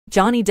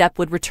Johnny Depp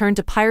would return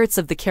to Pirates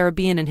of the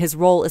Caribbean in his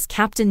role as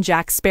Captain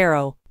Jack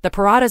Sparrow. The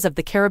Pirates of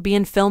the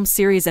Caribbean film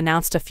series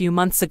announced a few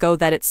months ago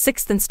that its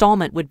sixth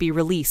installment would be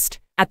released.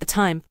 At the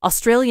time,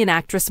 Australian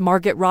actress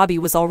Margot Robbie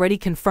was already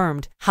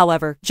confirmed.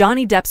 However,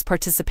 Johnny Depp's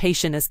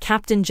participation as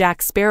Captain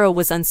Jack Sparrow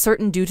was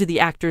uncertain due to the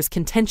actor's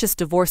contentious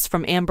divorce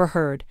from Amber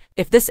Heard.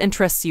 If this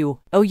interests you,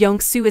 Oh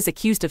Young-soo is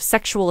accused of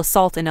sexual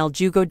assault in El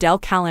Juego del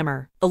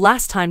Calamar. The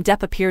last time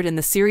Depp appeared in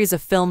the series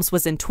of films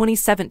was in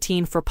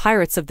 2017 for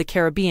Pirates of the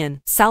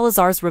Caribbean,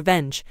 Salazar's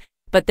Revenge.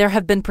 But there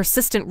have been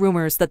persistent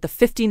rumors that the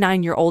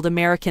 59-year-old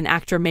American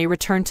actor may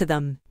return to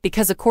them,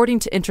 because according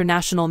to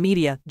international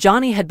media,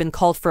 Johnny had been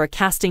called for a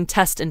casting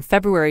test in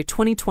February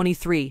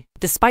 2023.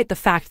 Despite the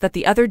fact that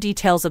the other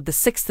details of the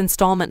sixth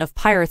installment of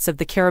Pirates of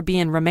the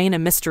Caribbean remain a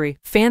mystery,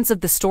 fans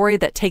of the story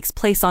that takes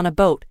place on a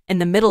boat, in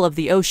the middle of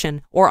the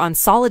ocean, or on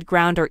solid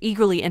ground are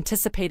eagerly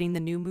anticipating the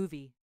new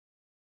movie.